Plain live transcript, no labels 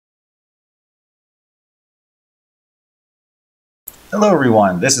Hello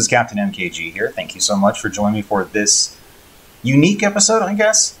everyone, this is Captain MKG here. Thank you so much for joining me for this unique episode, I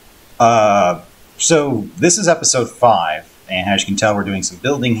guess. So this is episode 5, and as you can tell, we're doing some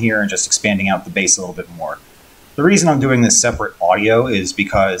building here and just expanding out the base a little bit more. The reason I'm doing this separate audio is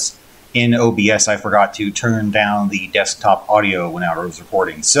because in OBS I forgot to turn down the desktop audio when I was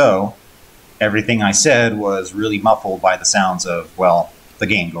recording, so everything I said was really muffled by the sounds of, well, the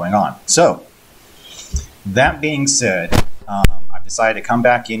game going on. So, that being said, I've decided to come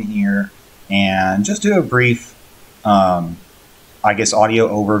back in here and just do a brief, I guess, audio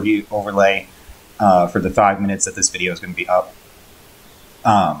overlay for the 5 minutes that this video is going to be up.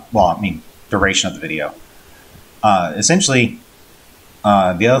 Duration of the video. Essentially,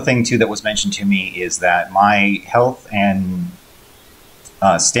 the other thing, too, that was mentioned to me is that my health and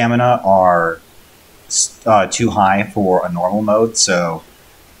stamina are too high for a normal mode, so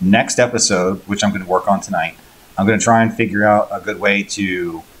next episode, which I'm going to work on tonight, I'm going to try and figure out a good way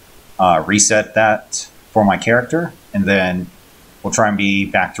to reset that for my character, and then we'll try and be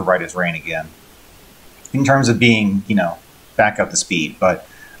back to right as rain again in terms of being, back up to speed. But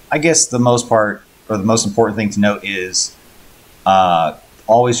I guess the most part, or the most important thing to note is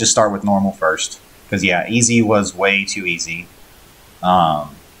always just start with normal first, because yeah, easy was way too easy.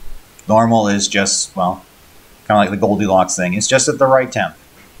 Normal is just, well, kind of like the Goldilocks thing. It's just at the right temp.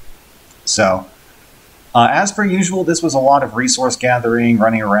 So, as per usual, this was a lot of resource gathering,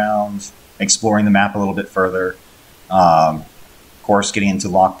 running around, exploring the map a little bit further. Of course, getting into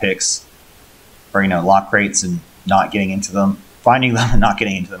lockpicks, or, lock crates and not getting into them. Finding them and not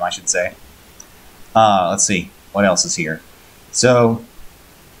getting into them, I should say. Let's see, what else is here? So,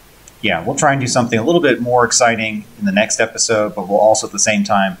 yeah, we'll try and do something a little bit more exciting in the next episode, but we'll also at the same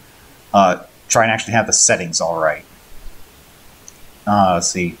time try and actually have the settings all right. Let's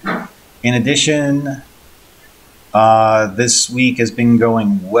see. In addition, this week has been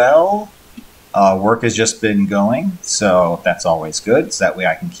going well. Work has just been going, so that's always good. So that way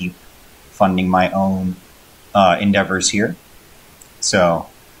I can keep funding my own endeavors here. So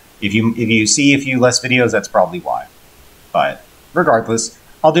if you see a few less videos, that's probably why. But regardless,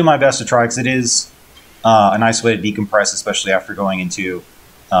 I'll do my best to try, because it is a nice way to decompress, especially after going into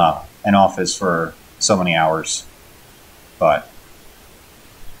an office for so many hours. But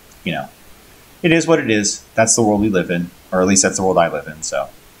it is what it is. That's the world we live in, or at least that's the world I live in. So,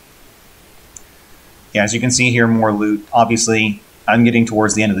 yeah, as you can see here, more loot. Obviously, I'm getting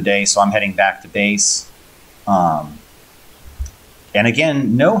towards the end of the day, so I'm heading back to base. And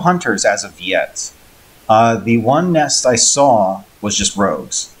again, no hunters as of yet. The one nest I saw was just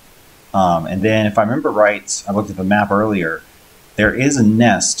rogues. And then, if I remember right, I looked at the map earlier, there is a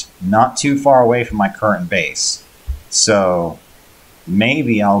nest not too far away from my current base. So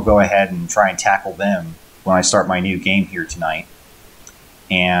maybe I'll go ahead and try and tackle them when I start my new game here tonight.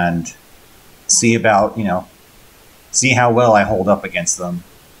 And see about, see how well I hold up against them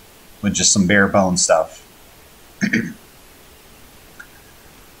with just some bare bones stuff.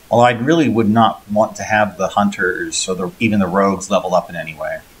 Although I really would not want to have the hunters or even the rogues level up in any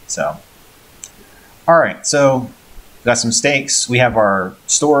way. So, alright, so we've got some stakes. We have our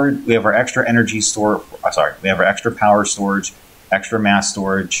storage, we have our extra energy store, we have our extra power storage, extra mass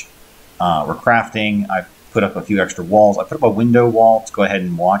storage. We're crafting. I've put up a few extra walls. I put up a window wall to go ahead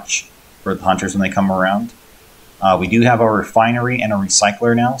and watch for the hunters when they come around. We do have a refinery and a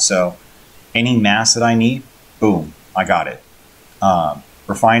recycler now, so any mass that I need, boom, I got it.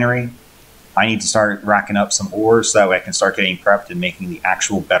 Refinery, I need to start racking up some ores so that way I can start getting prepped and making the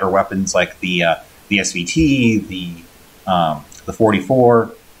actual better weapons like the SVT, the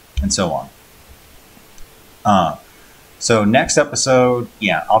 44, and so on. So next episode,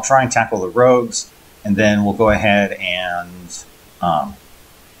 yeah, I'll try and tackle the rogues, and then we'll go ahead and,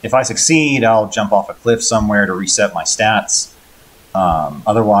 if I succeed, I'll jump off a cliff somewhere to reset my stats.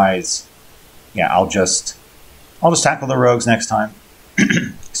 Otherwise, yeah, I'll just tackle the rogues next time.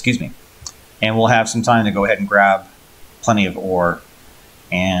 Excuse me. And we'll have some time to go ahead and grab plenty of ore.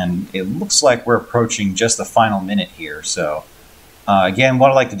 And it looks like we're approaching just the final minute here. So, again, what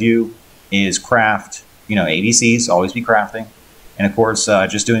I like to do is craft, ABCs, always be crafting. And of course,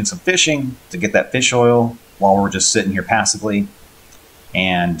 just doing some fishing to get that fish oil while we're just sitting here passively.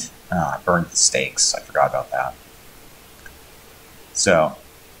 And I burned the steaks. I forgot about that. So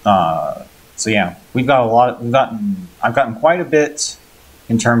yeah, we've got a lot. I've gotten quite a bit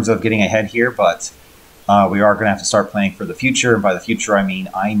in terms of getting ahead here, but we are going to have to start planning for the future. And by the future, I mean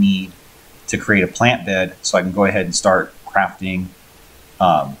I need to create a plant bed so I can go ahead and start crafting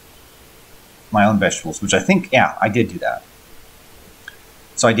my own vegetables, which I think, yeah, I did do that.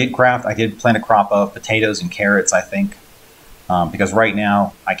 So I did plant a crop of potatoes and carrots, I think. because right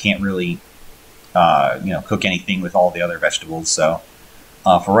now I can't really, cook anything with all the other vegetables. So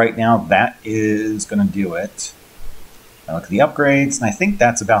for right now, that is going to do it. I look at the upgrades, and I think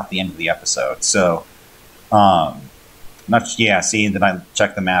that's about the end of the episode. So, see, and then I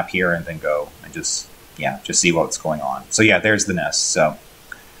check the map here and then go and just see what's going on. So yeah, there's the nest. So,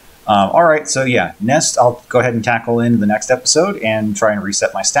 all right. So yeah, nest, I'll go ahead and tackle in the next episode and try and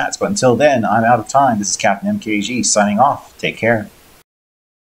reset my stats. But until then, I'm out of time. This is Captain MKG signing off. Take care.